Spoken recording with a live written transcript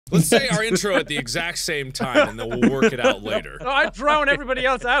Let's say our intro at the exact same time, and then we'll work it out later. Oh, I drown everybody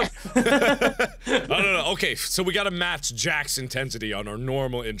else out. No. Okay, so we gotta match Jack's intensity on our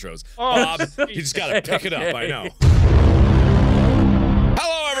normal intros. Bob, you just gotta pick it up, I know.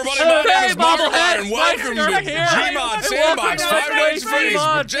 Hello, everybody, my name is Markiplier, and welcome to Gmod Sandbox 5 Nights at Freddy's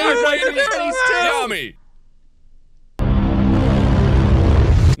with Jack, Wade, and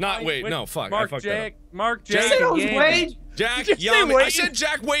Yami. Wait, no, fuck, I fucked that up. Mark, Jake, and Wade. Jack, Yami. I said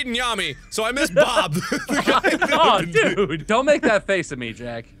Jack, Wade, and Yami, so I missed Bob. Oh, dude, don't make that face at me,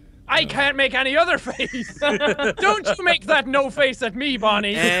 Jack. I can't make any other face. Don't you make that no face at me,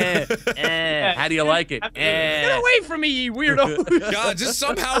 Bonnie. How do you like it? Get away from me, you weirdo. God, just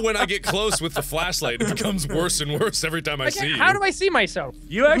somehow when I get close with the flashlight, it becomes worse and worse every time I see you. How do I see myself?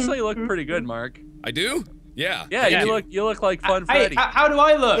 You actually look pretty good, Mark. I do? Yeah. Yeah, you look like Fun Freddy. How do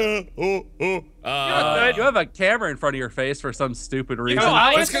I look? You have a camera in front of your face for some stupid reason.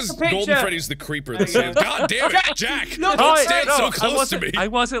 It's because Golden Freddy's the creeper that stands. God damn it, Jack! Don't stand so close to me. I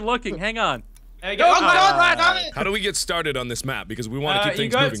wasn't looking. Hang on. There you go. Oh my God! How do we get started on this map? Because we want to keep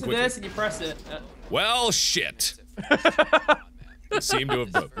things moving quickly. You go to this and you press it. Well, shit. It seemed to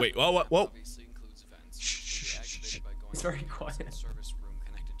have broke. Wait, whoa. Shh. It's very quiet.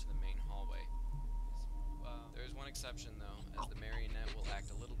 Exception though, as the marionette will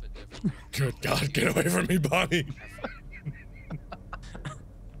act a little bit differently. Good God, get away from me, Bonnie.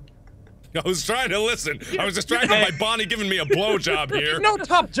 I was trying to listen. I was distracted by Bonnie giving me a blowjob here. No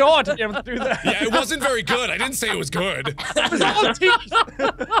top jaw to be able to do that. Yeah, it wasn't very good. I didn't say it was good. It was all teeth.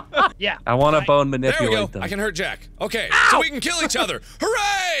 Yeah. I want to bone manipulate there we go. them. I can hurt Jack. Okay, so we can kill each other.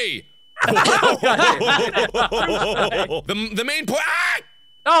 Hooray! The main point.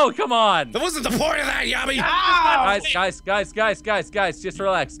 Oh, come on! That wasn't the point of that, Yami! Guys, just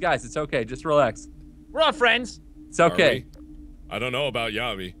relax. Guys, it's okay, just relax. We're all friends. It's okay. I don't know about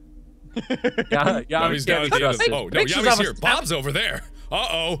Yami. Yami's down at the end of the... Oh, no, Yami's here. Bob's over there.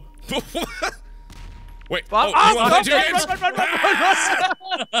 Uh-oh. Wait, Bob, you want to play 2 games?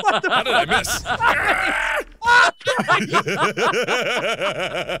 How did I miss?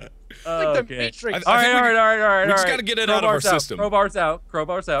 Like the Matrix. All right. We just gotta get it out of our system. Crowbars out.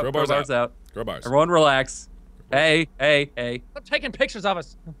 Everyone relax. Hey. Stop taking pictures of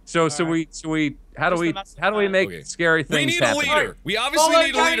us. So how do we make scary things happen? We need a leader. We obviously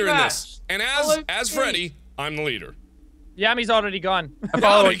need a leader in this. And as Freddy, I'm the leader. Yami's already gone.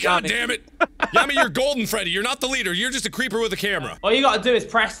 Yami, God damn it. Yami, you're Golden Freddy. You're not the leader. You're just a creeper with a camera. All you gotta do is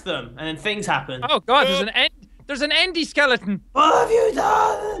press them, and then things happen. Oh God, there's an Andy skeleton. What have you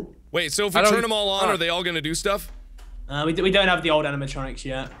done? Wait, so if we turn them all on, are they all gonna do stuff? We don't have the old animatronics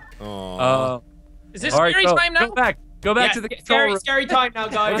yet. Oh. Is this scary time now? Go back to the control room. Scary time now,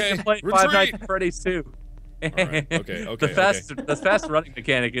 guys. Okay, play Five Nights at Freddy's 2. Right. Okay. The fast running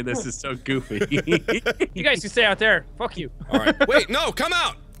mechanic in this is so goofy. You guys can stay out there. Fuck you. All right. Wait, no, come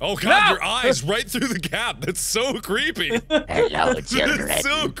out. Oh God, your eyes right through the gap. That's so creepy. Hello, children. It's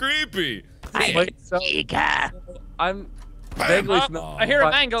so creepy. I'm vaguely familiar. I hear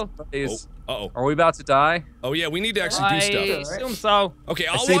a mangle. Uh-oh. Are we about to die? Oh yeah, we need to actually do stuff. I assume so. Okay,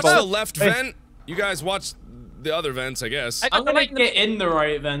 I'll watch the left vent. You guys watch the other vents, I guess. I'm gonna get in the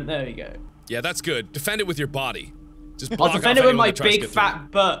right vent. There we go. Yeah, that's good. Defend it with your body. Just I'll defend it with my big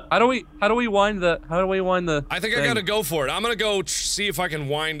fat butt. How do we wind the? I think I gotta go for it. I'm gonna go see if I can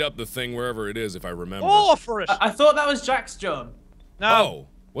wind up the thing wherever it is, if I remember. Oh, for it. I thought that was Jack's job. No. Oh,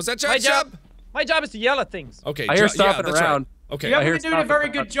 was that Jack's job? My job is to yell at things. Okay. I hear stopping around. Right. Okay. You haven't been doing a very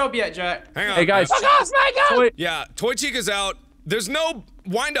good job yet, Jack. Hang on. Hey guys. Yeah, Toy Chica's out. There's no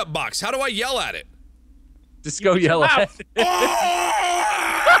wind-up box. How do I yell at it? Just go yell at it.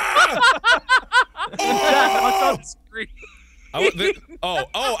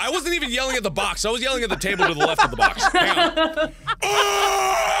 I wasn't even yelling at the box. I was yelling at the table to the left of the box. Hang on.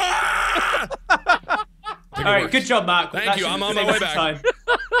 All right, good job, Mark. Thank you. I'm on my way back.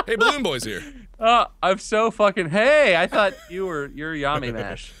 Hey, Balloon Boy's here. I'm so fucking. Hey, I thought you're Yami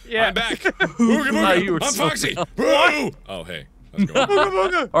Mash. Yeah. I'm back. I'm Foxy. Oh, hey. Let's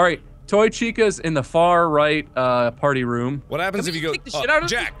go. All right. Toy Chica's in the far right party room. What happens if you go? Kick the shit out of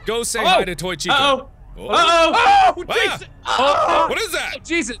Jack, go say hi to Toy Chica. Uh-oh. Oh, Jesus. What is that?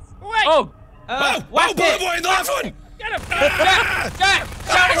 Jesus. Wait. Oh, Balloon Boy in the left one. Get him. Jack!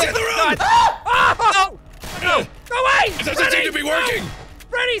 He's in the room. Oh, no. Go away. It doesn't seem to be working.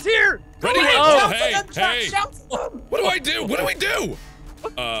 Freddy's here. Freddy, hey. What do I do? What do we do?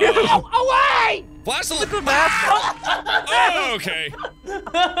 Away! Flash the map. Oh, okay.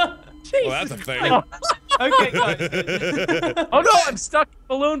 Well, that's a thing. Okay, guys. Oh no, I'm stuck,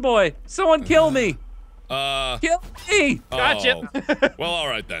 Balloon Boy. Someone kill me. Kill me! Gotcha. Well, all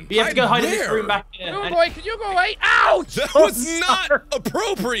right then. You have to go hide in this where? room back here. Oh boy, can you go away? Ouch! That was not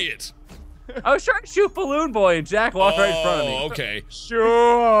appropriate. I was trying to shoot Balloon Boy and Jack walked right in front of me. Oh, okay.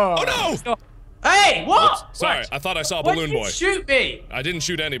 Sure. Oh no! Hey, what? Oops, sorry, What? I thought I saw Why Balloon did you Boy. shoot me? I didn't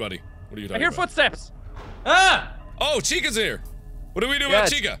shoot anybody. What are you I talking hear about? footsteps. Ah! Oh, Chica's here. What do we do Yes. about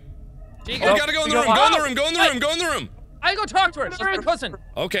Chica? Chica. Oh, we gotta go in the room. Go in the room. Go in the room. Go in the room. I'll go talk to her. She's my cousin.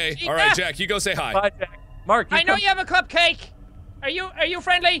 Okay. Chica. All right, Jack. You go say hi. Bye, Jack. Mark, I know you have a cupcake. Are you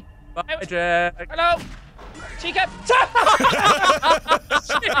friendly? Bye, Jack. Hello, Chica.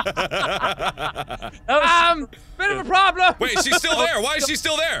 Bit of a problem. Wait, she's still there. Why is she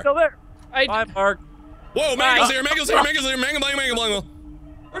still there? Still there. I, Bye, Mark. Whoa, Mangle's here. Mangle's here. Mangle's here. Mangle.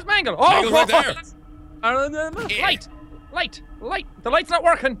 where's Mangle? Oh, Mangle's right there. Light. The light's not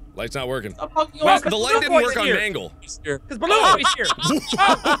working. Light's not working. Stop poking Well, your the light Balloon didn't Boy's work on here. Mangle. Because Balloon Boy's here.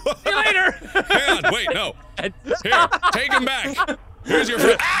 Oh, see you later. Hang on. Wait, no. Here, take him back. Here's your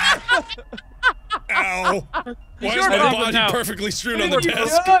friend. Ah! Ow. Why is your my problem body now. perfectly strewn on the What are you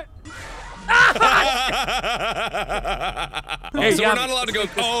desk? doing? Hey, So we're Yami. not allowed to go.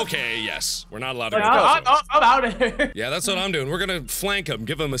 Oh, okay, yes. We're not allowed to go. I'm out of here. Yeah, that's what I'm doing. We're gonna flank him,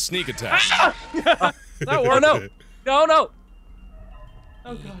 give him a sneak attack. That Oh, worked. no. No.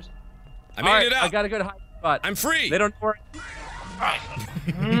 Oh god. I made All right, it out. I got a good hiding spot. I'm free. They don't worry.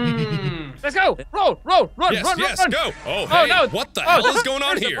 Let's go. Run, Yes, run. go. Oh, hey, no. what the hell is going on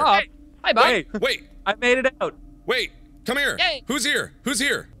There's the here? Bob. Hi, Bob. Wait, Wait, I made it out. wait, come here. Yay. Who's here?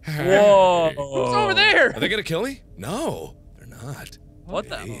 Whoa. Who's over there? Are they gonna kill me? No, they're not. What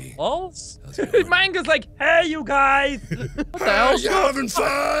the Hey. balls? How's it going? Manga's like, hey, you guys. What the hell? You having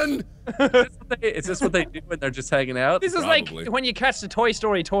fun? Is this what they do when they're just hanging out? This is Probably. like when you catch the Toy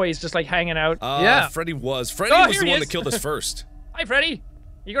Story toys just like hanging out. Freddy was. Freddy Oh, was here the he one is. that killed us first. Hi, Freddy.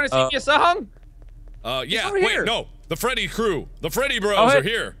 You gonna sing me a song? Yeah. over Wait, here. no. The Freddy crew, the Freddy Bros Oh, hey. are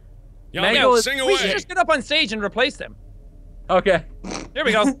here. Yami, Mangle is- sing We should away. just get up on stage and replace them. Okay. Here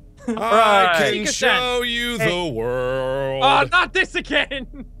we go. I Right. can Chica show you the world. Oh, not this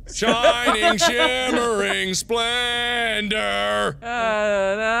again. Shining, shimmering splendor.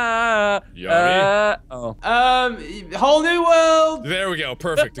 Yummy. Oh. Whole new world. There we go.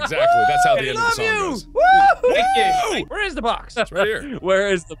 Perfect. Exactly. That's how the end of the Love song you. goes. Woo! Thank you. Oh, Where is the box? it's right here. Where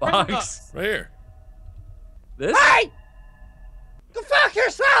is the Where's the box? Right here. This? Hey! Go fuck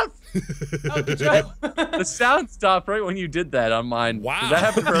yourself! Oh, good job. The sound stopped right when you did that on mine. Wow. Did that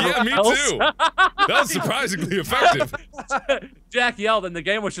happen for Yeah, everyone me else? too. That was surprisingly effective. Jack yelled and the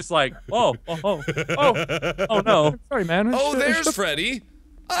game was just like, oh no. Sorry, man. Oh, there's Freddy.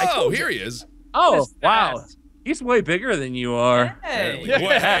 Oh, here he is. Oh, This wow. fast. He's way bigger than you are. Hey.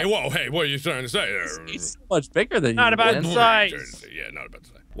 Hey, what are you trying to say? He's so much bigger than Not you. about man. size. Yeah, not about to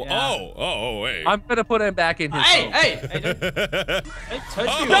say. Well, Yeah. hey. I'm gonna put him back in his phone. Hey, don't touch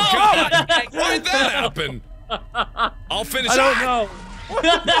Oh, me. God. Why did that happen? I'll finish. I don't know.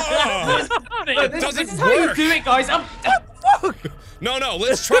 Oh, Look, this doesn't is how you work. do it, guys. No,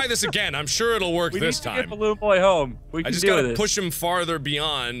 let's try this again. I'm sure it'll work We this need to get time. Balloon Boy home. We I can just do gotta this. push him farther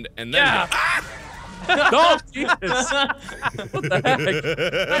beyond, and then. Yeah. Oh, Jesus. What the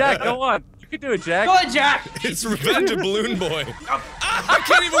heck? Jack, go on. You can do it, Jack. Go on, Jack. It's Revenge of Balloon Boy. I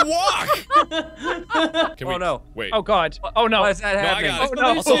can't even walk. Can we, Oh, no. Wait. Oh, God. Oh, no. Why is that No, I happening? got it. no.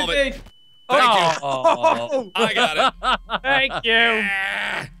 I'll solve it. Thank you. Oh. I got it. Thank you.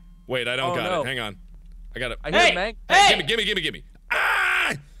 Ah. Wait, I don't Oh, got no. it. Hang on. I got it. I hear Hey, Mank. hey. Gimme.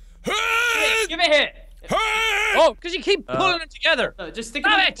 Ah! Give it here. Oh, because you keep pulling them together. No, just stick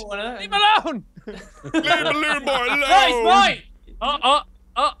Stop it in it! the corner. Leave him alone. Leave Balloon Boy alone. Nice, mine. Oh,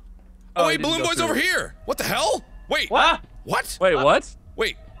 he wait, didn't Balloon go Boy's through. over here. What the hell? Wait. What? What? Wait, what?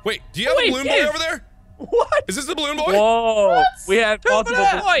 Wait. Do you have Wait, a Balloon Boy yes. over there? What? Is this the Balloon Boy? Whoa. We have Two multiple.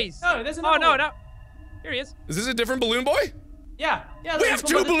 balloon boys. No, there's Oh, another no, one. no. Here he is. Is this a different Balloon Boy? Yeah. We have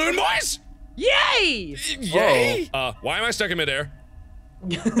two Balloon Boys? Yay! Yay! Why am I stuck in midair?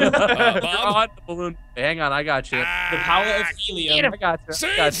 You're Bob? on the balloon. Hang on, I got you. The power of Get helium. him. I got you.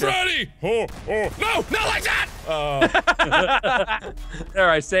 Save Got you. Freddy! Oh, no, not like that! There,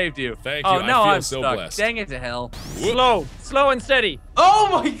 I saved you. Thank Oh, you, I no, feel I'm so stuck. blessed. Dang it to hell. Slow and steady.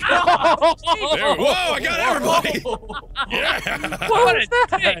 Oh my god. Whoa, I got everybody! Yeah! What a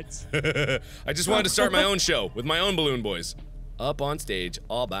dick. I just wanted to start my own show with my own Balloon Boys. Up on stage,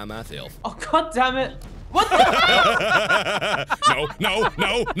 all by myself. Oh god damn it. What the?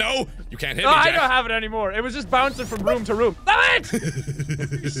 No! You can't hit No, me, I Jack. don't have it anymore. It was just bouncing from room to room. Damn it!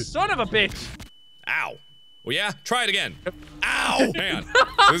 You son of a bitch. Ow. Well, yeah, try it again. Ow! Hang on.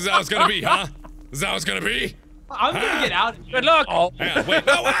 This is how it's gonna be, huh? This is how it's gonna be? I'm gonna get out of here. Good luck. Oh, Hang on, wait,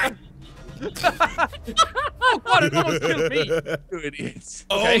 no! Oh god, it almost killed me. You idiots.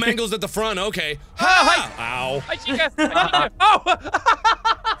 Oh, Okay. Mango's at the front. Okay. hi. Ow. I Chica. Oh!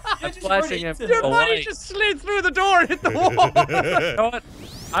 I'm flashing him. Your the body light. just slid through the door and hit the wall. You know what?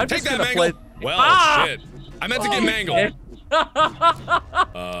 I'm Take just that, gonna Mango. play. Well, shit. I meant to get Mango.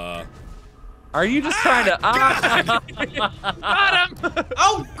 Are you just trying to? Got him!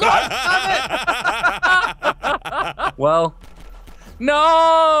 Oh God! Well,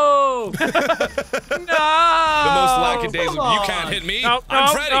 no. No! The most lackadaisical. come You on. can't hit me. No, I'm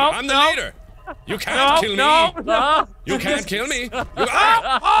no, Freddy. no, I'm the no. leader. You can't kill me. No! You can't kill me.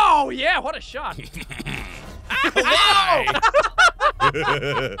 Ah! Oh yeah, what a shot! Why?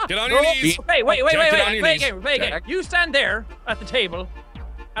 Get on your knees. Wait, Jack, get on your play a knees. game, play a game. Jack. You stand there at the table,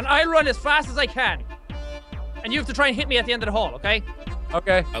 and I'll run as fast as I can. And you have to try and hit me at the end of the hall, okay?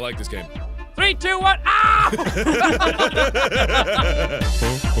 Okay. I like this game. 3, 2, 1, ah!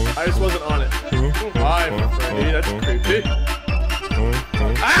 I just wasn't on it. Hi, Freddy. That's creepy.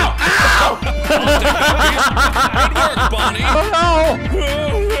 Ow! Good work, Bonnie. Oh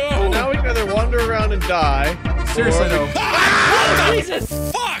So now we can either wander around and die. no! Seriously or no. Ah, what the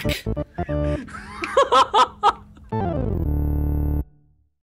fuck?